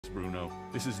Bruno,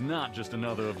 this is not just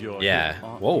another of your... Yeah.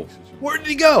 Whoa. Where did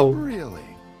he go? Really?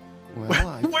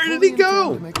 Well, Where did he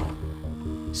go?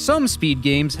 Some speed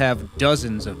games have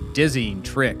dozens of dizzying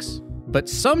tricks, but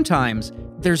sometimes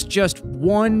there's just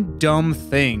one dumb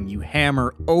thing you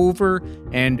hammer over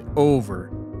and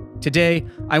over. Today,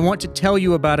 I want to tell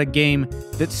you about a game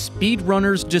that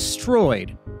speedrunners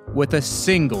destroyed with a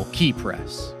single key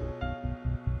press.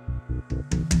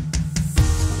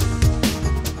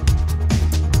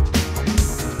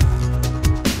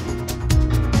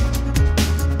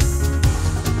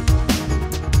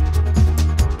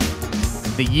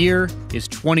 The year is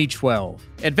 2012.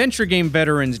 Adventure game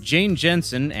veterans Jane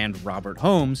Jensen and Robert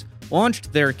Holmes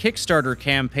launched their Kickstarter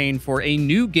campaign for a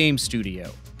new game studio,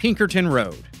 Pinkerton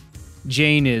Road.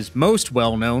 Jane is most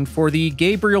well known for the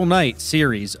Gabriel Knight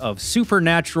series of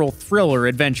supernatural thriller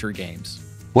adventure games.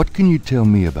 What can you tell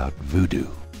me about voodoo?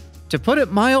 To put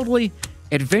it mildly,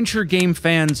 adventure game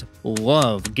fans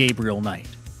love Gabriel Knight.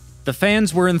 The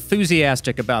fans were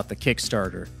enthusiastic about the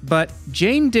Kickstarter, but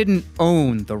Jane didn't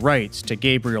own the rights to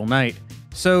Gabriel Knight,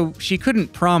 so she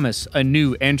couldn't promise a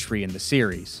new entry in the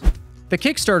series. The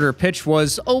Kickstarter pitch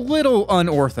was a little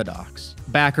unorthodox.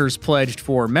 Backers pledged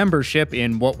for membership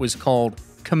in what was called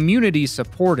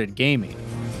community-supported gaming.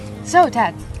 So,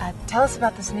 Ted, tell us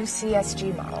about this new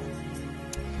CSG model.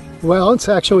 Well, it's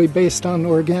actually based on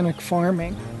organic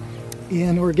farming.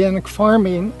 In organic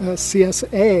farming,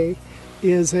 CSA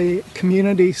is a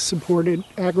community-supported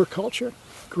agriculture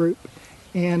group.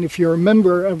 And if you're a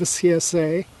member of a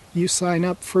CSA, you sign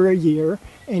up for a year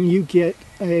and you get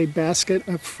a basket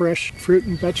of fresh fruit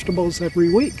and vegetables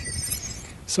every week.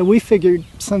 So we figured,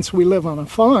 since we live on a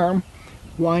farm,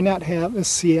 why not have a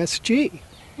CSG?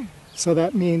 So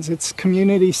that means it's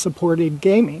community-supported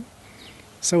gaming.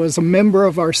 So as a member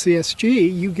of our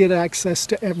CSG, you get access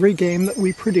to every game that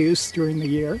we produce during the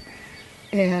year.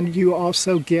 And you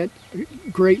also get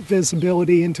great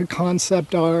visibility into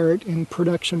concept art and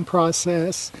production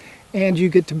process. And you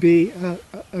get to be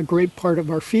a great part of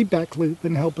our feedback loop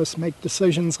and help us make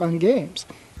decisions on games.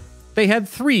 They had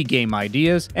 3 game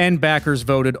ideas, and backers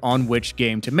voted on which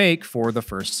game to make for the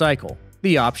first cycle.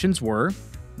 The options were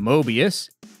Mobius,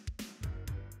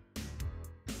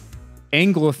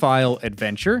 Anglophile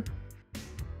Adventure,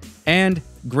 and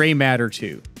Gray Matter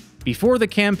 2. Before the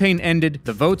campaign ended,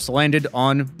 the votes landed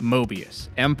on Mobius,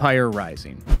 Empire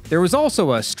Rising. There was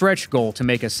also a stretch goal to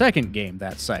make a second game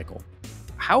that cycle.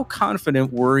 How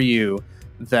confident were you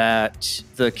that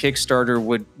the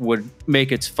Kickstarter would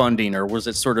make its funding, or was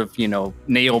it sort of,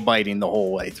 nail-biting the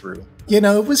whole way through? It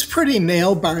was pretty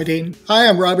nail-biting. Hi,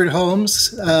 I'm Robert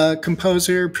Holmes,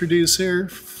 composer, producer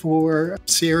for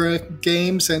Sierra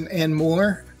Games and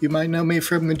more. You might know me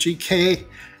from the GK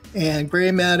and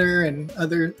Gray Matter and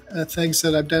other things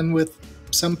that I've done with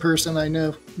some person I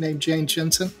know named Jane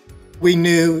Jensen. We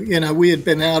knew, we had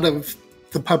been out of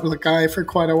the public eye for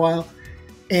quite a while.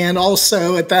 And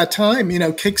also at that time,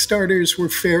 Kickstarters were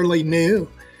fairly new.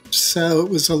 So it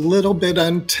was a little bit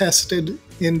untested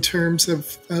in terms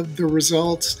of the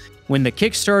results. When the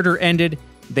Kickstarter ended,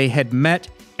 they had met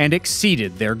and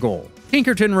exceeded their goal.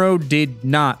 Pinkerton Road did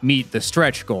not meet the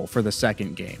stretch goal for the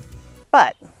second game.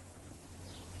 But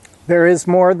there is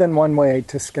more than one way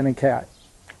to skin a cat,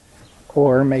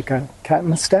 or make a cat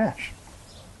mustache.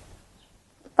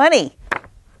 Funny.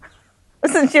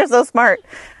 Since you're so smart,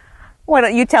 why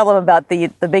don't you tell them about the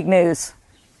big news?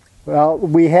 Well,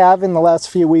 we have in the last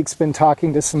few weeks been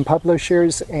talking to some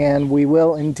publishers, and we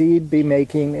will indeed be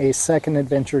making a second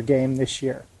adventure game this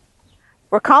year.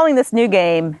 We're calling this new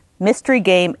game Mystery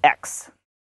Game X.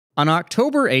 On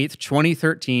October 8th,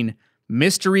 2013,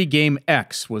 Mystery Game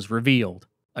X was revealed,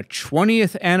 a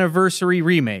 20th anniversary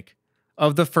remake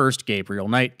of the first Gabriel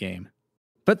Knight game.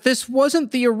 But this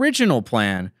wasn't the original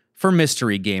plan for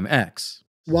Mystery Game X.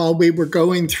 While we were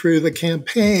going through the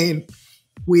campaign,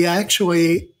 we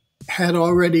actually had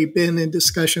already been in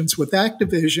discussions with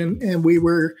Activision, and we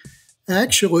were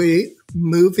actually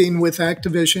moving with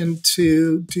Activision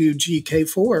to do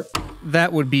GK4.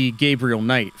 That would be Gabriel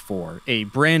Knight 4, a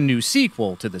brand new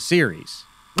sequel to the series.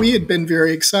 We had been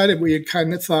very excited. We had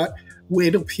kind of thought,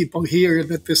 wait till people hear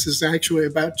that this is actually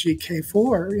about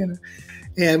GK4,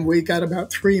 And we got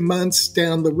about 3 months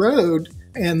down the road,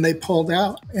 and they pulled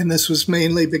out. And this was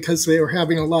mainly because they were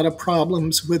having a lot of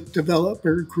problems with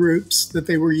developer groups that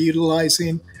they were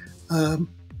utilizing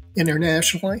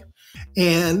internationally.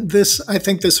 And I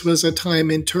think this was a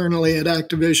time internally at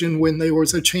Activision when there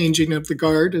was a changing of the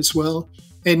guard as well.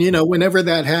 And, whenever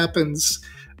that happens,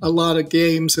 a lot of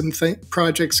games and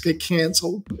projects get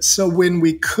canceled. So when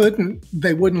we couldn't,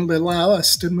 they wouldn't allow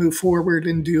us to move forward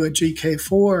and do a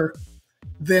GK4.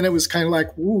 then it was kind of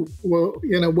like, ooh, well,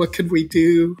 what could we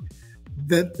do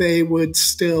that they would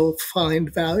still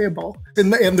find valuable?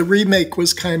 And the remake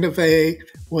was kind of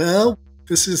well,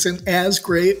 this isn't as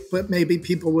great, but maybe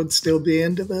people would still be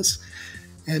into this.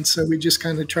 And so we just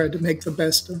kind of tried to make the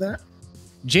best of that.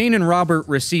 Jane and Robert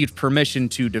received permission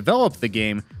to develop the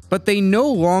game, but they no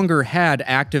longer had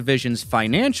Activision's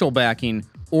financial backing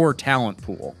or talent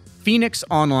pool. Phoenix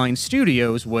Online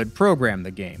Studios would program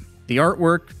the game. The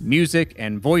artwork, music,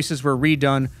 and voices were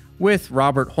redone, with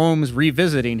Robert Holmes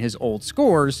revisiting his old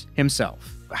scores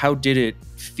himself. How did it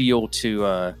feel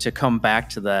to come back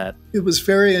to that? It was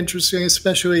very interesting,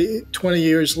 especially 20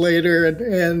 years later,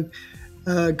 and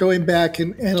going back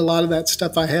and a lot of that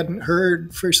stuff I hadn't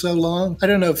heard for so long. I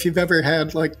don't know if you've ever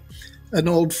had like an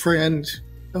old friend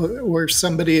or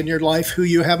somebody in your life who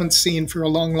you haven't seen for a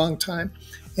long, long time,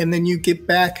 and then you get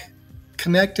back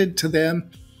connected to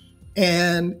them,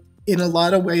 and in a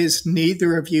lot of ways,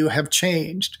 neither of you have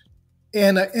changed.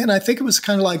 And I think it was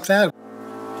kind of like that.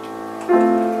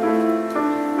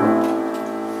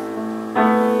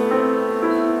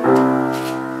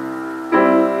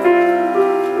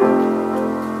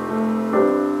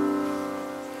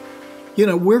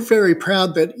 We're very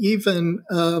proud that even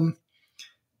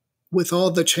with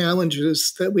all the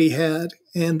challenges that we had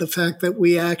and the fact that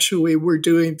we actually were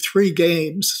doing 3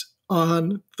 games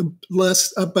on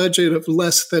a budget of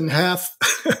less than half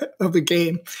of a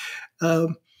game,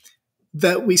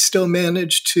 that we still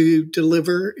managed to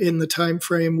deliver in the time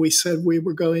frame we said we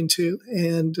were going to,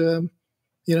 and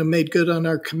made good on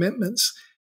our commitments.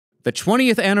 The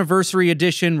 20th Anniversary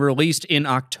Edition released in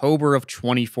October of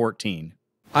 2014.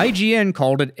 IGN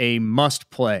called it a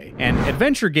must-play, and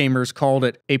adventure gamers called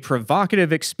it a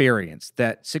provocative experience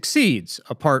that succeeds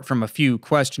apart from a few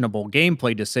questionable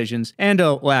gameplay decisions and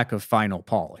a lack of final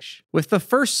polish. With the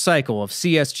first cycle of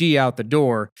CSG out the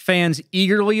door, fans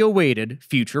eagerly awaited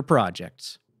future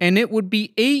projects. And it would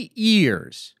be 8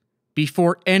 years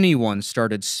before anyone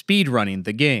started speedrunning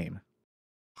the game.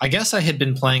 I guess I had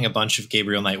been playing a bunch of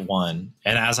Gabriel Knight 1,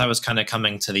 and as I was kind of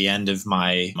coming to the end of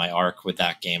my arc with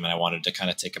that game and I wanted to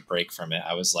kind of take a break from it,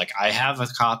 I was like, I have a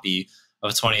copy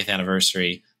of 20th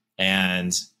Anniversary,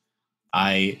 and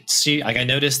I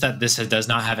noticed that this does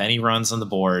not have any runs on the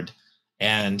board,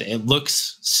 and it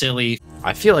looks silly.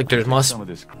 I feel like there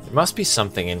must be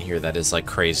something in here that is like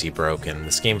crazy broken.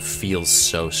 This game feels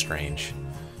so strange.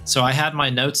 So I had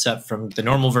my notes up from the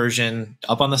normal version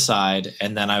up on the side,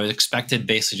 and then I was expected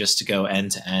basically just to go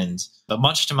end to end. But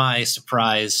much to my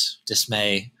surprise,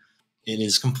 dismay, it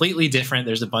is completely different.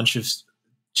 There's a bunch of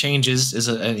changes, is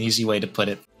an easy way to put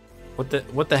it.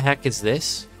 What the heck is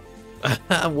this?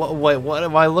 what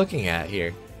am I looking at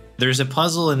here? There's a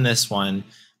puzzle in this one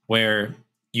where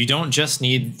you don't just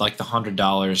need like the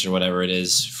 $100 or whatever it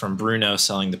is from Bruno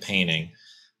selling the painting.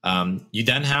 You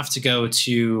then have to go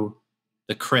to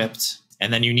the crypt,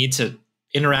 and then you need to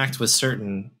interact with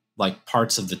certain like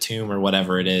parts of the tomb or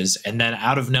whatever it is, and then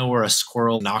out of nowhere a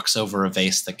squirrel knocks over a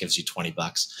vase that gives you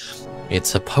 $20.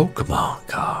 It's a Pokemon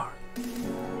card.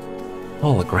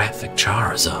 Holographic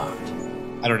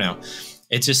Charizard. I don't know.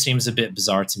 It just seems a bit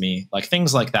bizarre to me. Like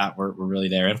things like that were really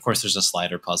there. And of course there's a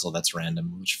slider puzzle that's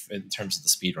random, which in terms of the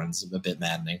speedruns is a bit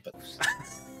maddening, but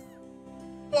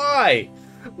why?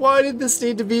 Why did this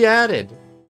need to be added?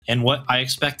 And what I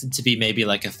expected to be maybe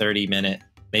like a 30-minute,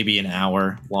 maybe an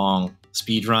hour long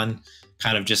speed run,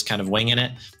 kind of winging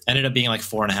it, ended up being like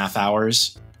 4.5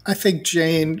 hours. I think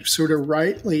Jane sort of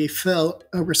rightly felt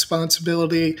a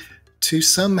responsibility to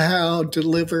somehow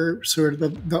deliver sort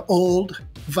of the old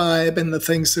vibe and the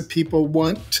things that people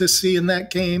want to see in that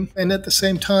game. And at the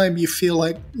same time, you feel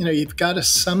like, you've got to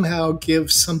somehow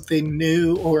give something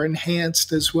new or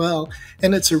enhanced as well.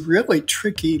 And it's a really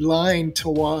tricky line to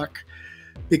walk,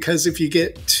 because if you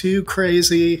get too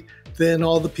crazy, then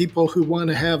all the people who want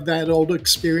to have that old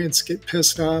experience get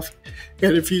pissed off.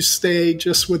 And if you stay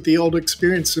just with the old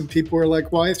experience, and people are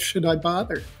like, why should I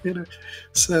bother?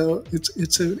 So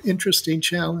it's an interesting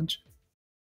challenge.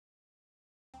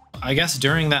 I guess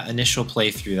during that initial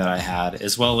playthrough that I had,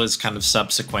 as well as kind of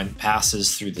subsequent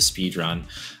passes through the speedrun,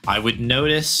 I would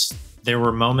notice there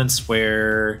were moments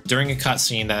where during a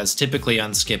cutscene that is typically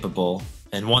unskippable,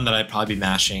 and one that I'd probably be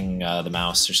mashing the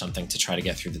mouse or something to try to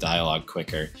get through the dialogue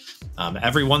quicker.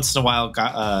 Every once in a while,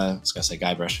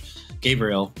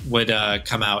 Gabriel would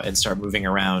come out and start moving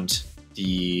around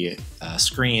the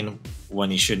screen when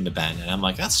he shouldn't have been. And I'm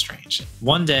like, that's strange.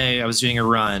 One day I was doing a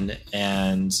run,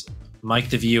 and Mike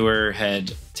the viewer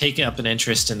had taken up an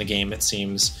interest in the game, it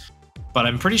seems. But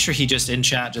I'm pretty sure he just in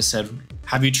chat just said,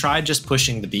 have you tried just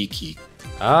pushing the B key?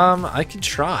 I could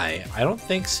try. I don't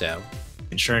think so.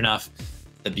 And sure enough,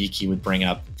 the B key would bring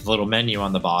up the little menu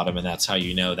on the bottom, and that's how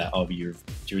you know that, oh, you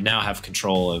now have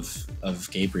control of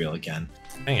Gabriel again.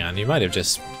 Hang on, you might have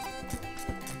just...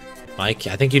 Mike,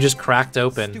 I think you just cracked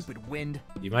open. Stupid wind.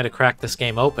 You might have cracked this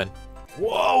game open.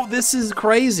 Whoa, this is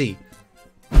crazy.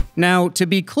 Now, to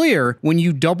be clear, when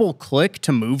you double-click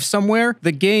to move somewhere,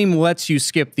 the game lets you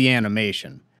skip the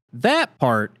animation. That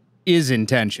part is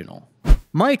intentional.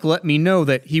 Mike let me know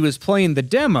that he was playing the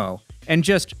demo and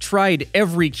just tried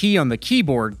every key on the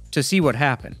keyboard to see what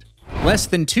happened. Less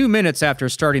than 2 minutes after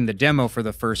starting the demo for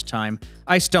the first time,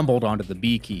 I stumbled onto the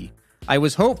B key. I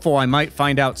was hopeful I might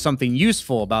find out something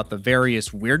useful about the various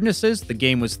weirdnesses the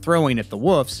game was throwing at the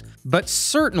woofs, but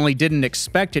certainly didn't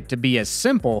expect it to be as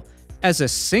simple as a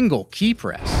single key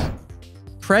press.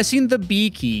 Pressing the B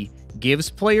key gives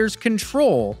players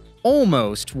control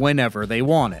almost whenever they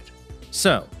want it.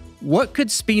 So, what could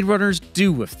speedrunners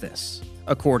do with this?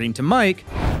 According to Mike,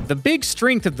 the big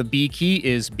strength of the B key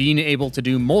is being able to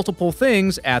do multiple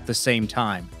things at the same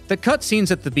time. The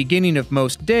cutscenes at the beginning of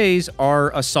most days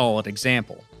are a solid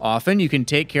example. Often you can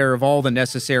take care of all the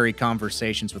necessary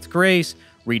conversations with Grace,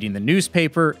 reading the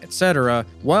newspaper, etc.,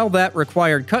 while that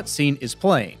required cutscene is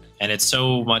playing. And it's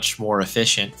so much more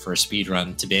efficient for a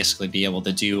speedrun to basically be able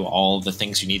to do all the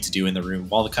things you need to do in the room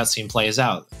while the cutscene plays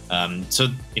out. So,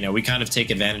 we kind of take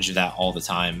advantage of that all the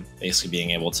time, basically being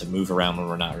able to move around when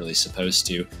we're not really supposed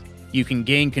to. You can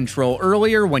gain control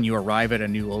earlier when you arrive at a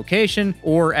new location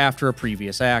or after a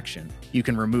previous action. You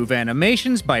can remove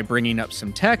animations by bringing up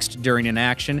some text during an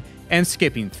action and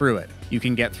skipping through it. You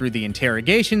can get through the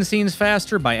interrogation scenes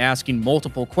faster by asking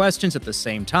multiple questions at the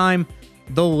same time.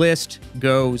 The list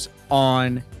goes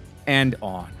on and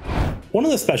on. One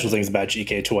of the special things about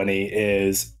GK20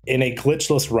 is in a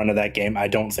glitchless run of that game, I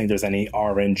don't think there's any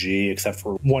RNG except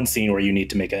for one scene where you need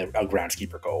to make a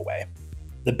groundskeeper go away.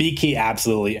 The B key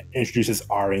absolutely introduces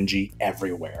RNG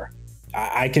everywhere.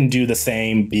 I can do the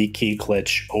same B key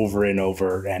glitch over and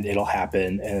over and it'll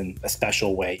happen in a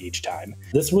special way each time.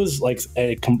 This was like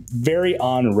a very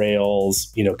on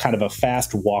rails, kind of a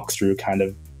fast walkthrough kind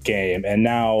of game, and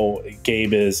now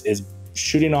Gabe is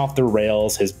shooting off the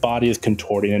rails. His body is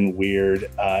contorting in weird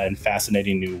and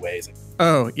fascinating new ways.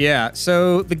 Oh yeah,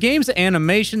 so the game's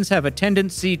animations have a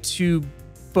tendency to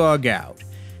bug out,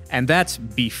 and that's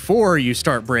before you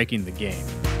start breaking the game.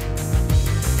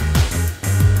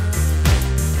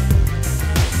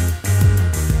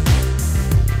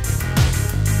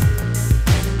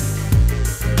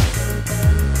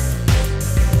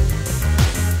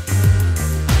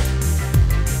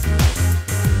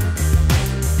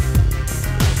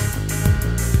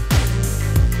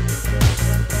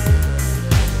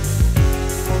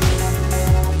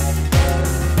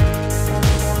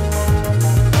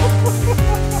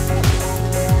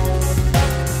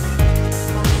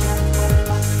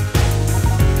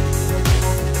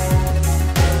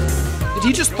 Did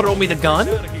he just throw me the gun?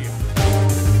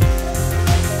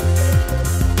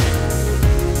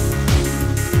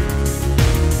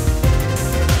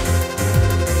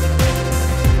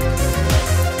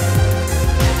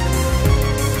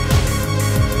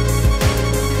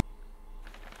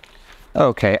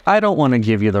 Okay, I don't want to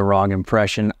give you the wrong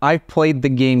impression. I've played the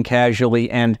game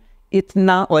casually, and it's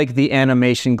not like the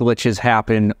animation glitches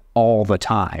happen all the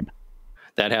time.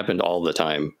 That happened all the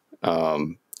time,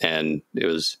 and it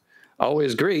was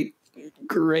always great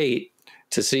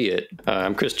to see it.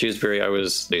 I'm Chris Jewsbury. I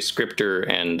was a scripter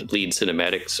and lead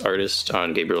cinematics artist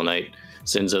on Gabriel Knight,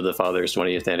 Sins of the Father's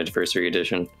 20th Anniversary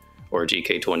Edition, or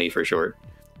GK20 for short.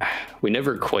 We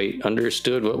never quite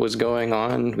understood what was going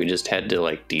on. We just had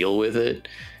to deal with it.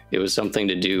 It was something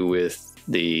to do with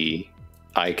the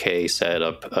IK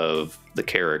setup of the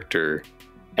character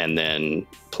and then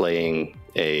playing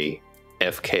a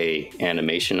FK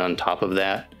animation on top of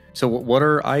that. So what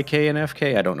are IK and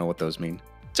FK? I don't know what those mean.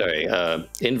 Sorry,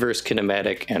 inverse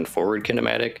kinematic and forward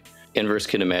kinematic. Inverse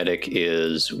kinematic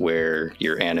is where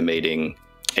you're animating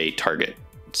a target.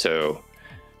 So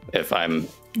if I'm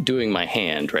doing my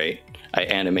hand, right, I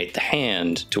animate the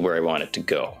hand to where I want it to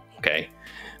go, okay?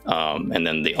 And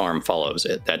then the arm follows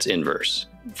it. That's inverse.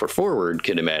 For forward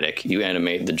kinematic, you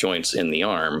animate the joints in the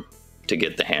arm to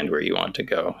get the hand where you want to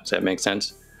go. Does that make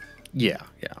sense? Yeah.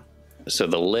 So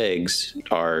the legs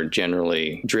are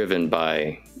generally driven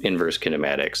by inverse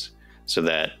kinematics so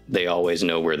that they always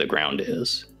know where the ground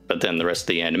is. But then the rest of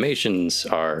the animations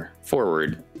are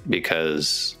forward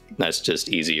because that's just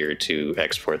easier to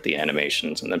export the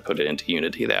animations and then put it into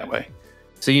Unity that way.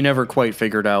 So you never quite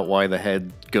figured out why the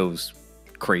head goes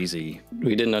crazy.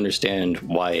 We didn't understand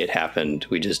why it happened.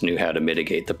 We just knew how to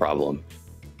mitigate the problem.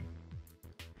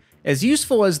 As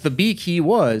useful as the B key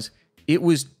was, it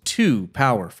was too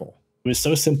powerful. It was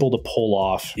so simple to pull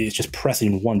off. It's just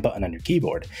pressing one button on your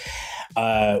keyboard.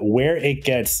 Where it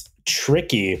gets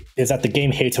tricky is that the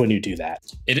game hates when you do that.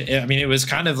 I mean, it was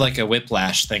kind of like a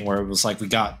whiplash thing where it was like we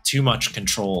got too much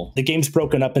control. The game's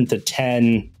broken up into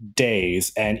 10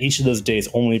 days, and each of those days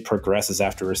only progresses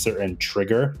after a certain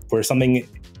trigger where something,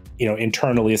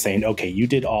 internally is saying, okay, you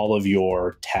did all of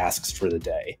your tasks for the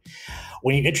day.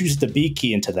 When you introduce the B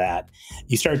key into that,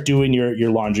 you start doing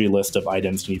your laundry list of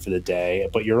items you need for the day,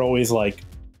 but you're always like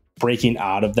breaking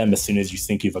out of them as soon as you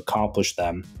think you've accomplished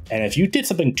them. And if you did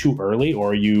something too early,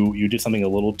 or you did something a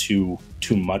little too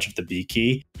much of the B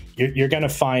key, you're going to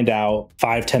find out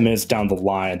 5-10 minutes down the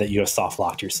line that you have soft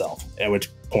locked yourself, at which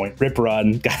point rip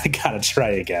run, gotta try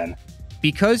again.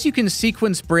 Because you can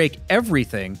sequence break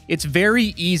everything, it's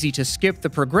very easy to skip the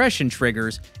progression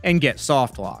triggers and get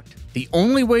soft locked. The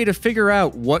only way to figure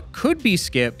out what could be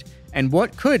skipped and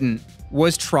what couldn't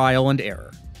was trial and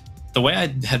error. The way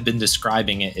I had been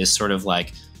describing it is sort of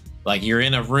like you're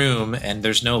in a room and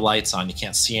there's no lights on, you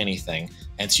can't see anything.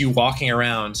 And it's you walking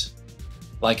around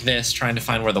like this, trying to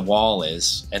find where the wall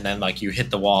is. And then like you hit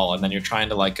the wall, and then you're trying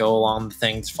to like go along the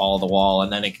things, follow the wall.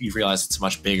 And then you realize it's a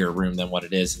much bigger room than what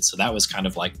it is. And so that was kind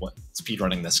of like what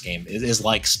speedrunning this game is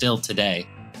like still today.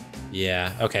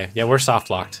 Yeah, okay. Yeah, we're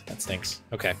soft locked. That stinks.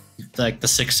 Okay. Like the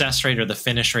success rate or the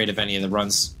finish rate of any of the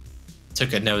runs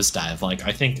took a nosedive. Like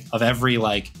I think of every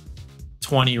like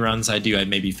 20 runs I do, I'd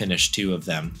maybe finish 2 of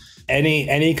them.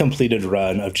 Any completed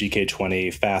run of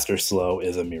GK20, fast or slow,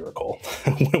 is a miracle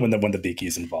when the B key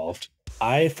is involved.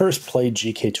 I first played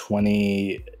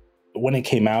GK20 when it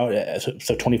came out, so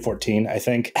 2014, I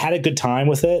think. Had a good time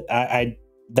with it.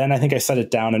 Then I think I set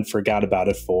it down and forgot about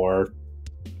it for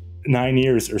 9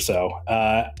 years or so.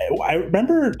 I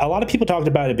remember a lot of people talked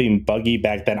about it being buggy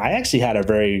back then. I actually had a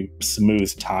very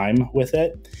smooth time with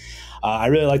it. I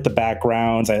really liked the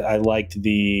backgrounds. I liked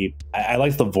the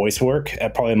voice work.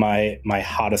 Probably my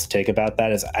hottest take about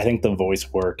that is I think the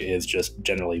voice work is just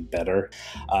generally better.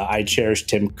 I cherish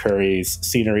Tim Curry's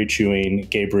scenery chewing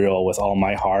Gabriel with all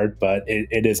my heart, but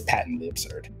it is patently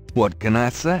absurd. What can I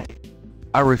say?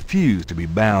 I refuse to be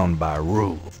bound by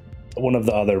rules. One of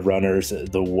the other runners,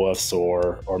 the Woofs,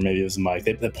 or maybe it was Mike,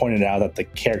 they pointed out that the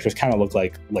characters kind of look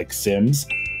like Sims,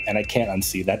 and I can't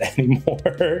unsee that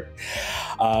anymore.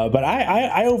 But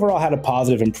I overall had a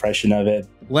positive impression of it.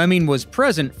 Lemming was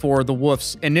present for the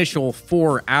Woofs' initial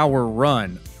 4-hour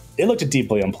run. It looked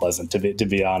deeply unpleasant, to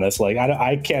be honest. Like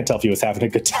I can't tell if he was having a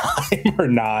good time or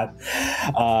not.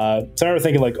 So I remember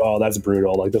thinking like, oh, that's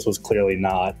brutal. Like this was clearly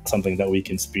not something that we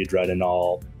can speedrun in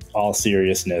all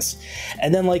seriousness.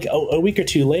 And then like a week or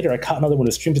two later, I caught another one of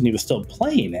his streams and he was still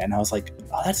playing it. And I was like,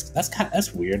 oh,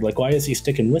 that's weird. Like, why is he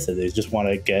sticking with it? They just want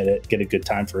to get a good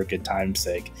time for a good time's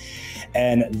sake.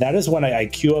 And that is when I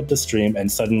queue up the stream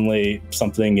and suddenly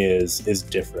something is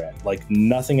different. Like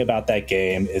nothing about that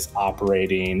game is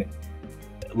operating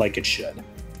like it should.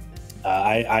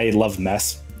 I love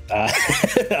mess. My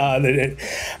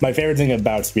favorite thing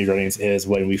about speedrunnings is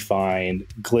when we find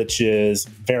glitches,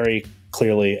 very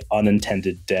clearly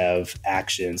unintended dev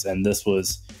actions, and this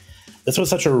was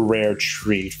such a rare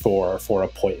treat for a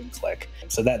point and click.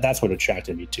 So that's what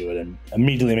attracted me to it, and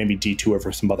immediately made me detour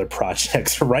for some other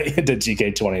projects right into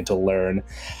GK20 to learn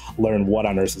what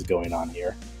on earth is going on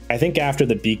here. I think after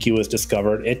the BQ was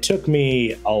discovered, it took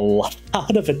me a lot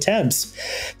of attempts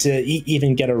to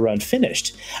even get a run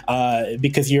finished,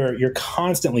 because you're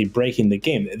constantly breaking the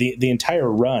game. The entire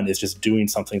run is just doing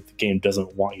something the game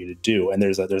doesn't want you to do, and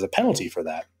there's a penalty for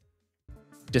that.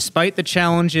 Despite the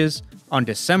challenges, on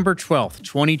December 12th,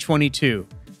 2022,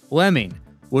 Lemming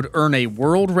would earn a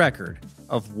world record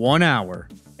of 1 hour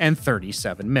and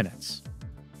 37 minutes.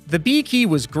 The B key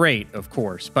was great, of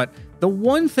course, but the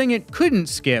one thing it couldn't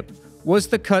skip was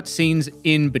the cutscenes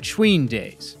in between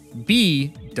days. B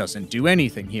doesn't do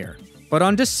anything here. But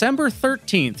on December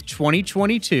 13th,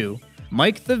 2022,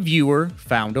 Mike the Viewer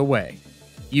found a way.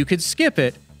 You could skip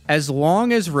it as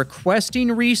long as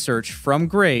requesting research from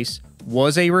Grace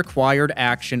was a required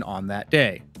action on that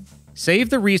day. Save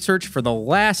the research for the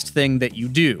last thing that you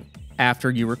do. After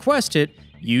you request it,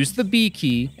 use the B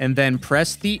key and then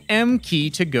press the M key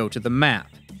to go to the map.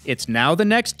 It's now the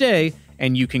next day,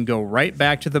 and you can go right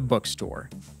back to the bookstore.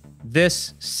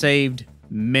 This saved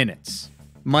minutes.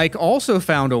 Mike also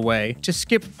found a way to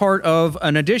skip part of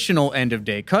an additional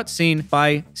end-of-day cutscene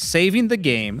by saving the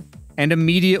game and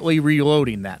immediately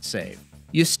reloading that save.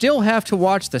 You still have to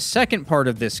watch the second part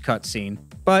of this cutscene,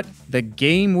 but the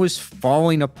game was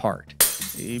falling apart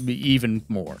even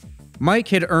more. Mike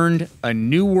had earned a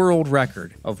new world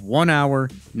record of 1 hour,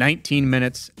 19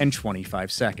 minutes, and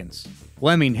 25 seconds.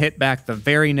 Lemming hit back the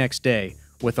very next day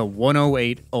with a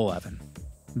 108.11.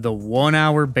 The 1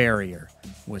 hour barrier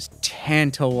was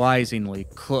tantalizingly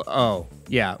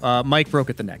Mike broke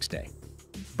it the next day.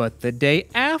 But the day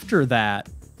after that,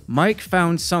 Mike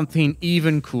found something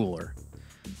even cooler.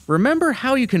 Remember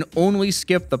how you can only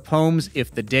skip the poems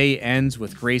if the day ends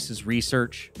with Grace's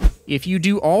research? If you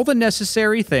do all the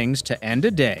necessary things to end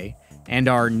a day and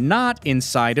are not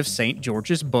inside of St.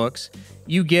 George's books,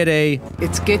 you get a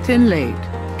 "It's getting late.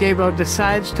 Gabriel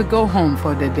decides to go home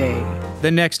for the day"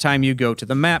 the next time you go to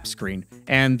the map screen,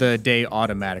 and the day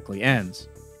automatically ends.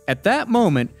 At that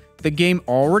moment, the game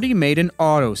already made an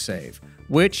autosave,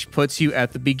 which puts you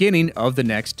at the beginning of the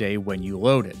next day when you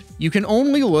load it. You can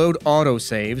only load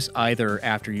autosaves either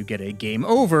after you get a game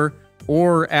over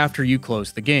or after you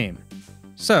close the game.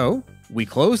 So, we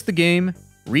close the game,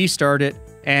 restart it,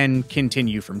 and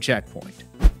continue from checkpoint.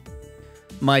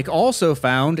 Mike also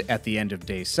found, at the end of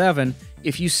day 7,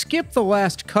 if you skip the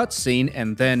last cutscene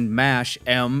and then mash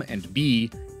M and B,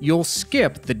 you'll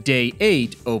skip the day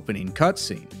 8 opening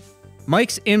cutscene.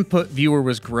 Mike's input viewer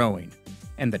was growing,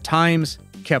 and the times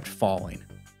kept falling.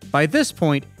 By this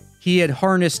point, he had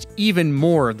harnessed even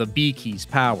more of the B key's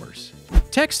powers.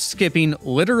 Text skipping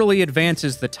literally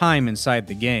advances the time inside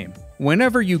the game.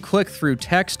 Whenever you click through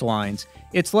text lines,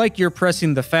 it's like you're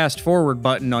pressing the fast forward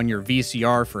button on your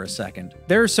VCR for a second.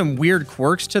 There are some weird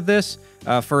quirks to this.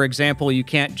 For example, you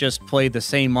can't just play the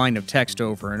same line of text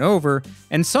over and over,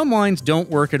 and some lines don't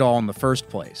work at all in the first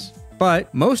place.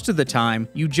 But most of the time,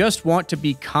 you just want to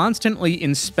be constantly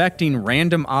inspecting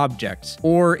random objects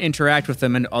or interact with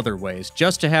them in other ways,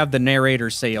 just to have the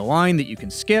narrator say a line that you can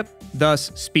skip,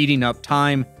 thus speeding up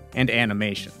time and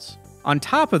animations. On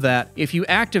top of that, if you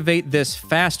activate this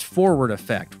fast forward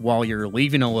effect while you're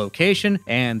leaving a location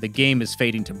and the game is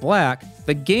fading to black,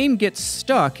 the game gets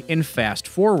stuck in fast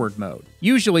forward mode.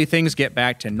 Usually things get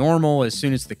back to normal as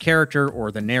soon as the character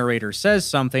or the narrator says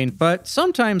something, but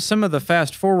sometimes some of the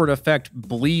fast forward effect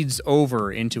bleeds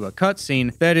over into a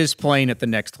cutscene that is playing at the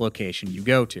next location you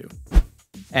go to.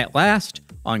 At last,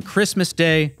 on Christmas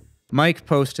Day, Mike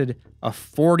posted a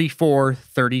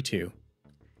 44:32.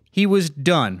 He was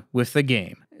done with the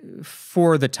game,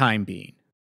 for the time being.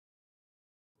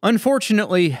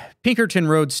 Unfortunately, Pinkerton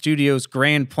Road Studios'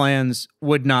 grand plans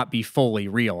would not be fully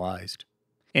realized.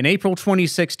 In April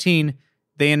 2016,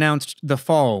 they announced the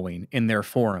following in their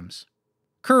forums.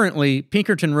 Currently,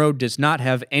 Pinkerton Road does not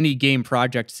have any game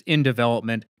projects in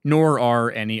development, nor are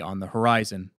any on the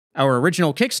horizon. Our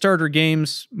original Kickstarter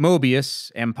games, Mobius,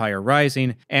 Empire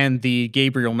Rising, and the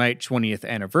Gabriel Knight 20th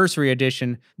Anniversary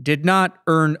Edition, did not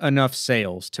earn enough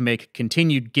sales to make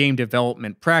continued game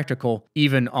development practical,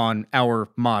 even on our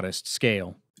modest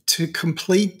scale. To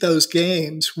complete those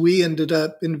games, we ended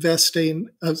up investing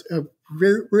a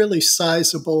really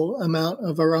sizable amount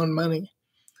of our own money.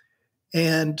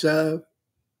 And, that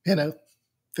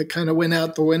kind of went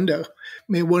out the window. I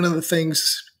mean, one of the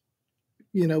things,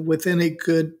 with any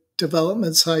good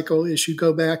development cycle is you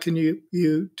go back and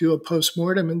you do a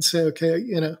postmortem and say, okay,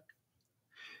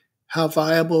 how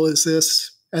viable is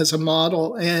this as a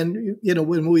model? And,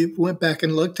 when we went back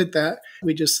and looked at that,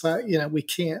 we just thought, we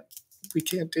can't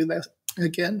do that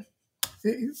again.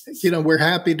 We're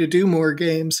happy to do more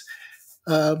games,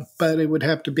 but it would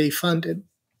have to be funded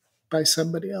by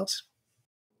somebody else.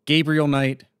 Gabriel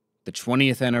Knight, the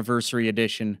 20th Anniversary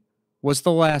Edition, was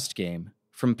the last game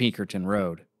from Pinkerton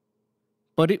Road.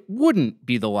 But it wouldn't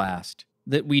be the last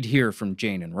that we'd hear from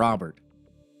Jane and Robert.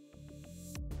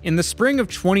 In the spring of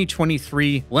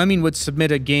 2023, Lemming would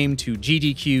submit a game to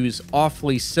GDQ's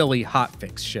Awfully Silly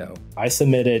Hotfix show. I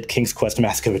submitted King's Quest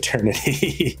Mask of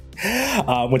Eternity,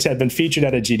 which had been featured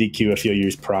at a GDQ a few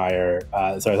years prior,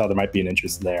 so I thought there might be an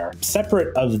interest there.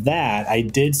 Separate of that, I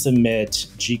did submit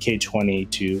GK20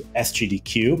 to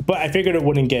SGDQ, but I figured it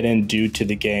wouldn't get in due to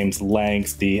the game's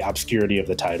length, the obscurity of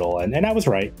the title, and I was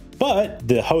right. But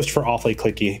the host for Awfully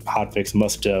Clicky Hotfix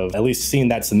must have at least seen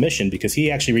that submission, because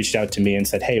he actually reached out to me and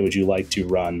said, hey, would you like to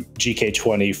run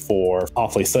GK20 for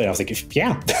Awfully Silly? I was like,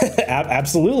 yeah,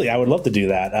 absolutely. I would love to do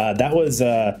that. That was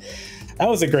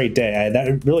a great day.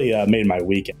 That really made my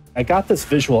weekend. I got this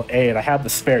Visual A and I have the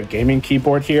spare gaming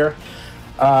keyboard here.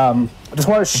 I just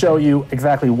want to show you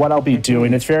exactly what I'll be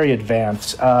doing. It's very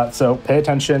advanced, so pay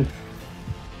attention.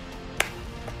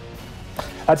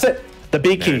 That's it. The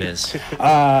B key. There it is.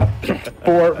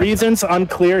 For reasons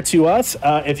unclear to us,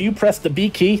 if you press the B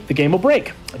key, the game will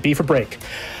break. B for break.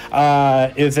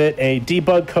 Is it a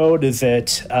debug code? Is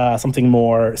it something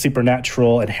more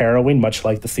supernatural and harrowing, much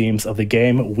like the themes of the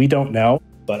game? We don't know.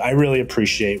 But I really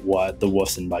appreciate what the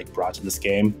Wolves and Mike brought to this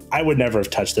game. I would never have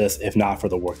touched this if not for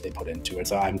the work they put into it.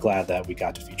 So I'm glad that we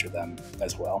got to feature them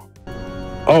as well.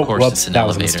 Oh, course, whoops, it's an that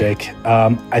was a elevator. mistake.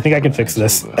 I think I can fix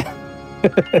this.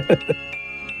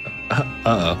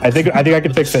 Uh-oh. I think I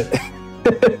can fix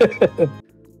it.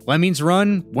 Lemming's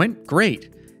run went great,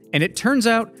 and it turns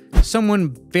out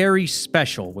someone very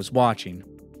special was watching.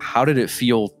 How did it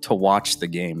feel to watch the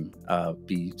game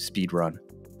be speedrun?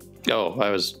 Oh,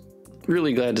 I was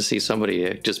really glad to see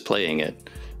somebody just playing it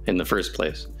in the first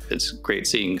place. It's great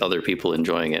seeing other people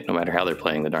enjoying it, no matter how they're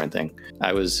playing the darn thing.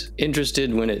 I was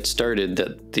interested when it started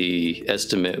that the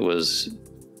estimate was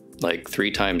like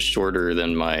 3 times shorter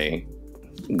than my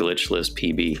glitchless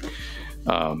PB.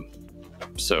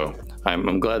 So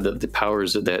I'm glad that the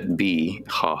powers of that B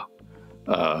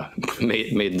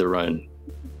made the run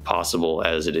possible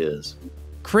as it is.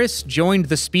 Chris joined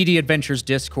the Speedy Adventures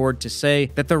Discord to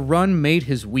say that the run made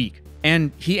his week,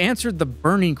 and he answered the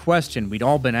burning question we'd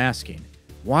all been asking.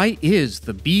 Why is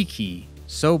the B key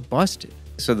so busted?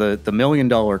 So the $1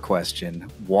 million question,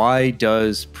 why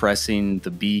does pressing the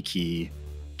B key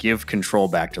give control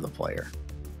back to the player?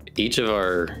 Each of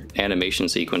our animation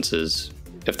sequences,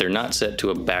 if they're not set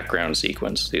to a background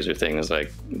sequence, these are things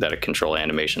like that control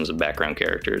animations of background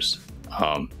characters.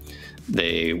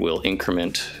 They will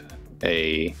increment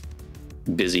a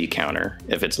busy counter.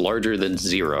 If it's larger than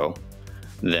 0,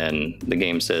 then the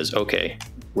game says, okay,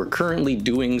 we're currently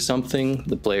doing something.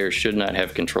 The player should not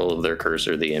have control of their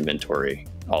cursor, the inventory,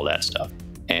 all that stuff.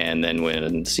 And then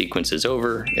when the sequence is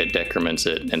over, it decrements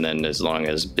it. And then as long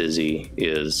as busy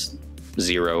is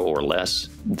 0 or less,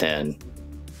 then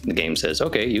the game says,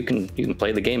 okay, you can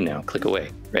play the game now, click away,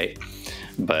 right?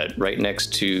 But right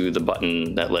next to the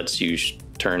button that lets you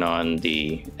turn on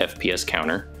the FPS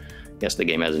counter, yes, the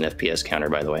game has an FPS counter,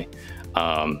 by the way,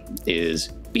 is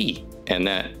B. And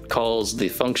that calls the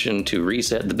function to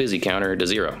reset the busy counter to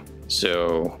 0.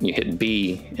 So you hit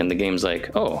B and the game's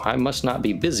like, oh, I must not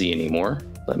be busy anymore.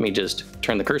 Let me just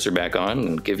turn the cursor back on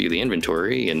and give you the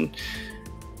inventory. And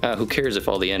who cares if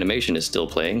all the animation is still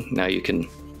playing? Now you can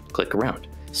click around.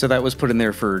 So that was put in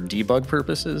there for debug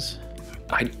purposes?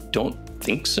 I don't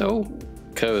think so,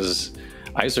 because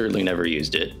I certainly never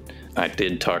used it. I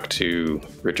did talk to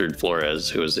Richard Flores,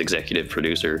 who was executive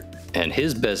producer, and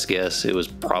his best guess, it was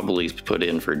probably put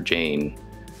in for Jane,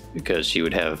 because she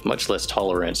would have much less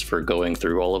tolerance for going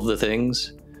through all of the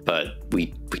things. But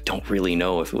we don't really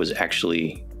know if it was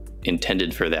actually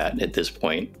intended for that at this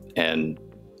point, and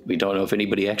we don't know if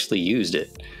anybody actually used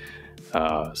it.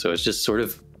 So it's just sort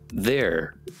of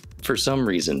there for some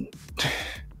reason.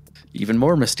 Even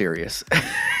more mysterious.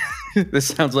 This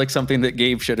sounds like something that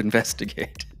Gabe should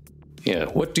investigate. Yeah,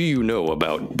 what do you know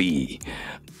about B?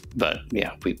 But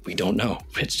yeah, we don't know.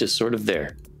 It's just sort of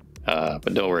there.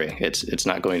 But don't worry, it's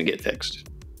not going to get fixed.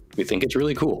 We think it's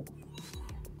really cool.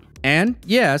 And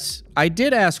yes, I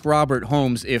did ask Robert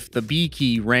Holmes if the B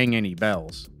key rang any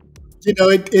bells. You know,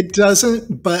 it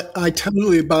doesn't, but I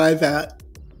totally buy that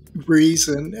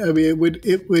reason. I mean,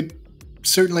 it would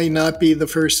certainly not be the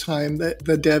first time that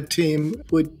the dev team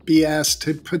would be asked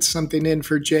to put something in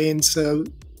for Jane so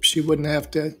she wouldn't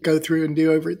have to go through and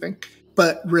do everything.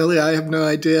 But really, I have no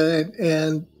idea.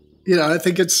 And you know, I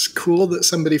think it's cool that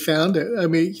somebody found it. I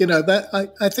mean, you know,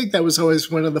 I think that was always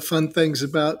one of the fun things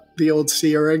about the old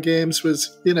Sierra games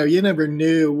was, you know, you never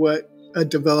knew what a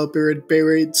developer had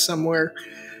buried somewhere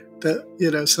that, you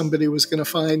know, somebody was going to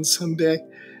find someday.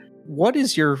 What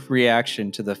is your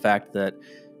reaction to the fact that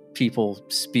people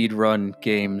speedrun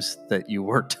games that you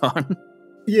worked on?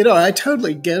 You know, I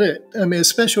totally get it. I mean,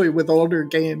 especially with older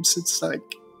games, it's like,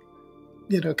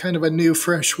 you know, kind of a new,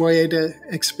 fresh way to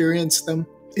experience them.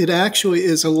 It actually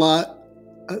is a lot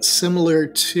similar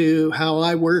to how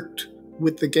I worked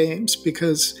with the games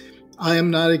because I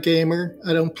am not a gamer.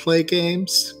 I don't play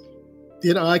games.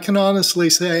 You know, I can honestly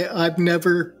say I've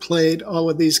never played all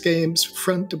of these games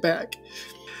front to back.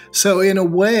 So in a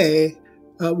way,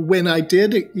 when I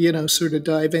did, you know, sort of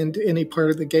dive into any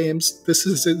part of the games, this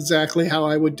is exactly how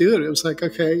I would do it. It was like,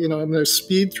 okay, you know, I'm going to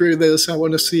speed through this. I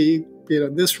want to see, you know,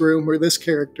 this room or this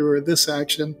character or this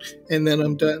action, and then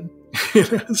I'm done.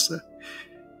 So.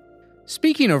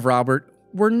 Speaking of Robert,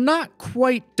 we're not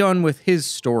quite done with his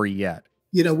story yet.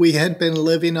 You know, we had been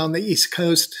living on the East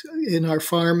Coast in our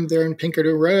farm there in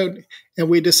Pinkerton Road, and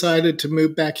we decided to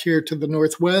move back here to the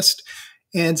Northwest.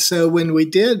 And so when we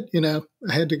did, you know,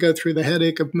 I had to go through the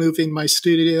headache of moving my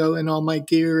studio and all my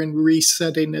gear and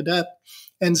resetting it up.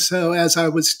 And so as I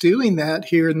was doing that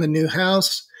here in the new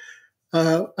house,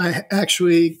 I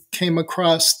actually came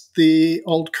across the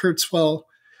old Kurzweil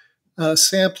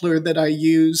sampler that I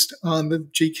used on the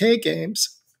GK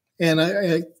games. And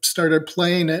I started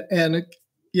playing it. And,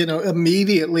 you know,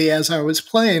 immediately as I was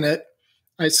playing it,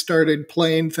 I started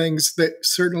playing things that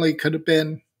certainly could have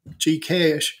been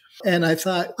GK-ish. And I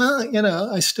thought, well, you know,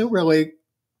 I still really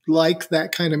like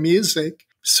that kind of music.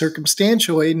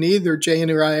 Circumstantially, neither Jane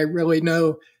or I really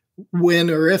know when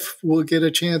or if we'll get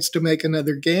a chance to make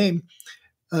another game.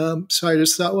 So I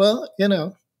just thought, well, you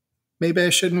know, maybe I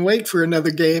shouldn't wait for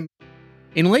another game.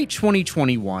 In late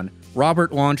 2021,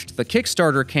 Robert launched the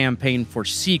Kickstarter campaign for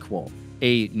Sequel,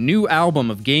 a new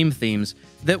album of game themes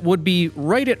that would be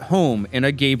right at home in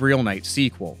a Gabriel Knight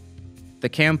sequel. The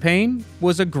campaign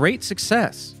was a great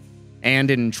success,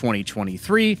 and in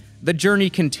 2023, the journey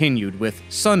continued with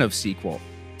Son of Sequel,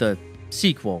 the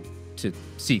sequel to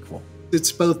Sequel.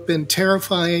 It's both been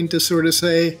terrifying to sort of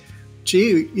say,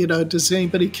 gee, you know, does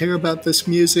anybody care about this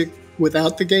music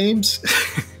without the games?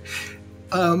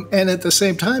 And at the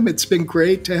same time, it's been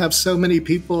great to have so many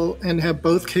people and have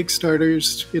both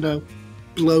Kickstarters, you know,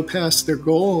 blow past their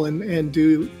goal and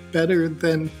do better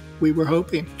than we were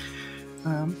hoping,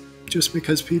 just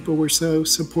because people were so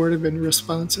supportive and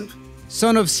responsive.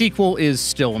 Son of Sequel is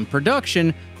still in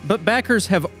production, but backers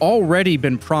have already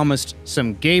been promised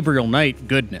some Gabriel Knight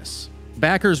goodness.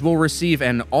 Backers will receive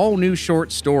an all-new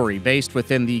short story based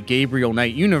within the Gabriel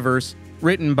Knight universe,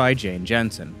 written by Jane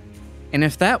Jensen. And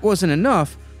if that wasn't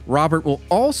enough, Robert will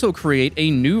also create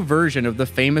a new version of the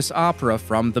famous opera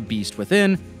from The Beast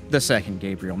Within, the second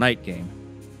Gabriel Knight game.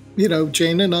 You know,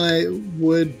 Jane and I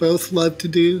would both love to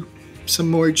do some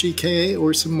more GK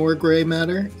or some more gray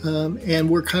matter, and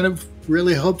we're kind of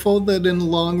really hopeful that in the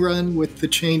long run, with the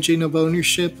changing of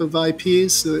ownership of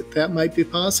IPs, that might be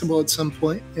possible at some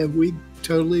point, and we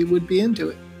totally would be into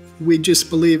it. We just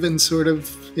believe in sort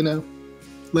of, you know,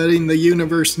 letting the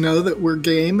universe know that we're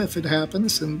game if it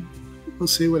happens, and we'll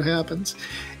see what happens.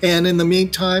 And in the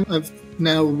meantime, I've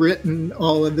now written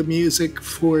all of the music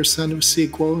for Son of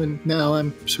Sequel, and now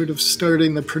I'm sort of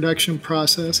starting the production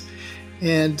process.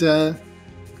 And,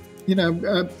 you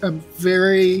know, I'm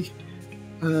very,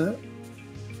 you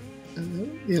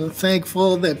know,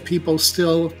 thankful that people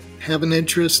still have an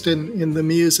interest in the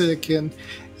music,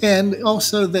 and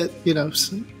also that, you know,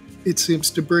 it seems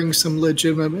to bring some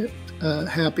legitimate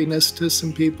happiness to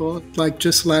some people. Like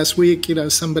just last week, you know,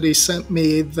 somebody sent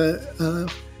me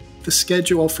the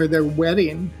schedule for their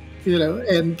wedding, you know,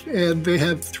 and they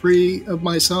had 3 of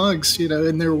my songs, you know,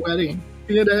 in their wedding,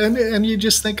 you know, and you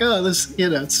just think, oh, this, you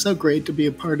know, it's so great to be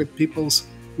a part of people's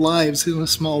lives in a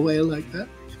small way like that.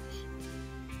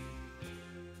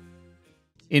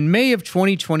 In May of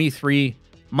 2023,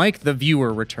 Mike the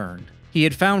Viewer returned. He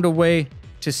had found a way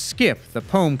to skip the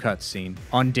poem cutscene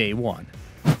on day 1.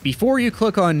 Before you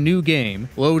click on New Game,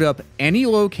 load up any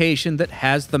location that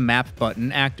has the map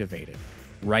button activated.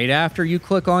 Right after you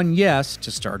click on Yes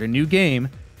to start a new game,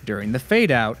 during the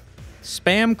fade out,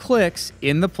 spam clicks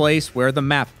in the place where the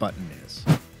map button is.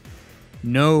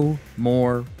 No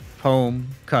more poem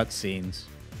cutscenes,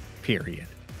 period.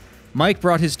 Mike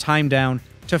brought his time down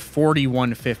to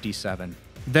 41:57,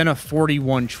 then a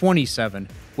 41:27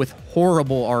 with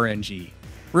horrible RNG.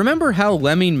 Remember how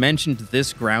Lemming mentioned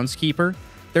this groundskeeper?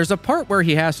 There's a part where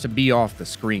he has to be off the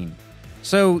screen.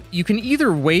 So you can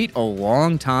either wait a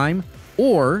long time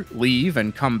or leave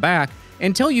and come back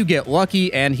until you get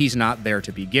lucky and he's not there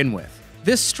to begin with.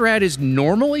 This strat is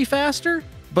normally faster,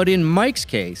 but in Mike's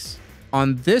case,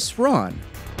 on this run,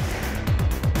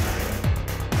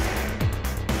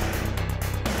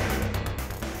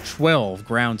 "12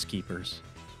 groundskeepers."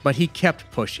 But he kept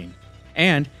pushing,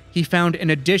 and he found an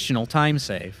additional time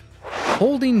save.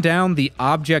 Holding down the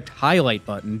object highlight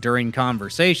button during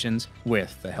conversations,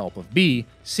 with the help of B,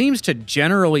 seems to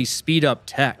generally speed up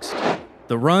text.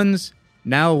 The runs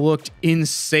now looked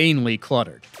insanely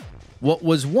cluttered. What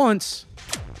was once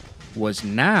was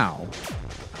now.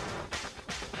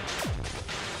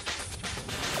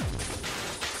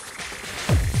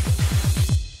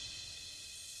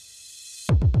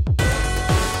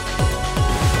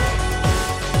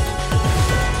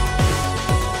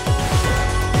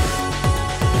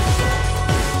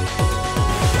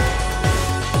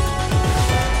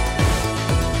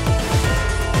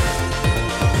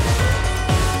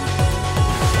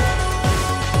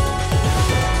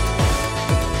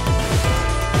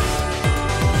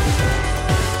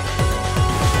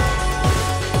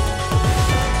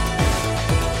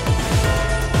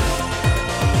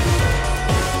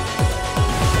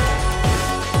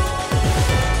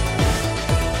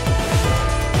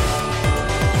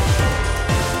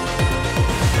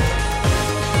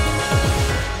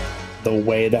 The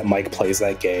way that Mike plays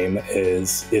that game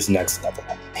is next level.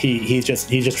 He's just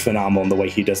phenomenal in the way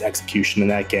he does execution in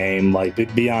that game.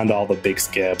 Like beyond all the big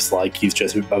skips, like he's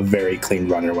just a very clean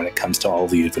runner when it comes to all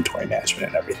the inventory management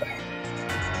and everything.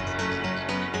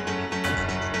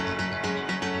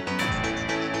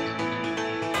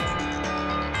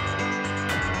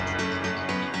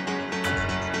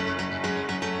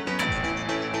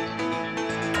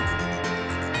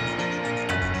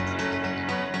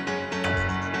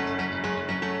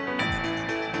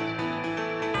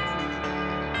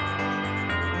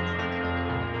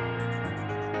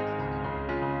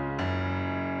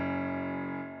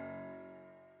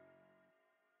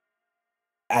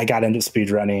 I got into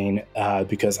speedrunning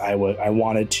because I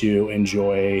wanted to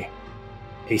enjoy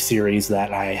a series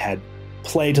that I had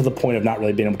played to the point of not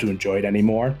really being able to enjoy it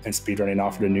anymore, and speedrunning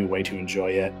offered a new way to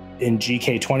enjoy it. In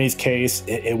GK20's case,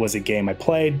 it was a game I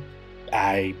played.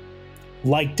 I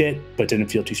liked it, but didn't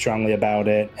feel too strongly about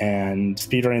it, and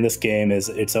speedrunning this game is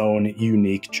its own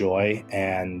unique joy,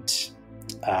 and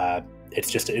it's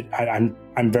just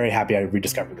I'm very happy I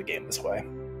rediscovered the game this way.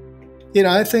 You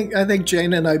know, I think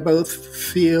Jane and I both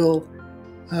feel,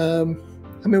 I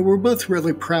mean, we're both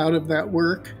really proud of that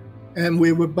work, and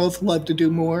we would both love to do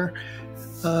more.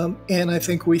 And I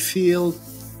think we feel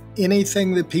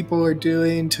anything that people are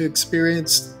doing to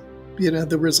experience, you know,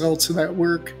 the results of that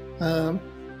work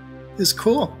is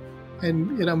cool,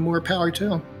 and, you know, more power to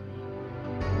them.